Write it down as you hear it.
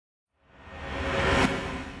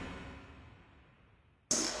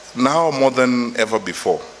now more than ever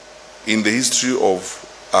before, in the history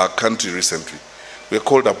of our country recently, we are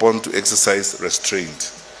called upon to exercise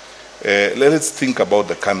restraint. Let's think about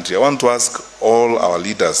the country. I want to ask all our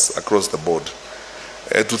leaders across the board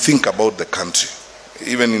to think about the country.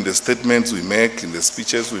 Even in the statements we make, in the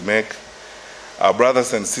speeches we make, our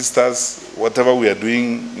brothers and sisters, whatever we are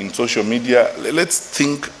doing in social media, let's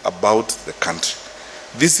think about the country.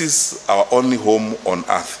 This is our only home on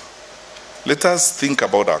earth. Let us think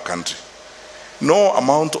about our country. No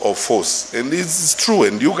amount of force, and this is true,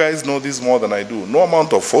 and you guys know this more than I do, no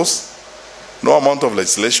amount of force, no amount of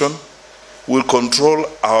legislation will control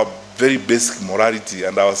our very basic morality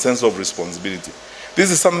and our sense of responsibility. This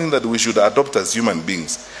is something that we should adopt as human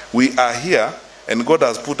beings. We are here, and God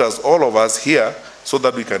has put us, all of us here, so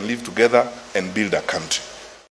that we can live together and build a country.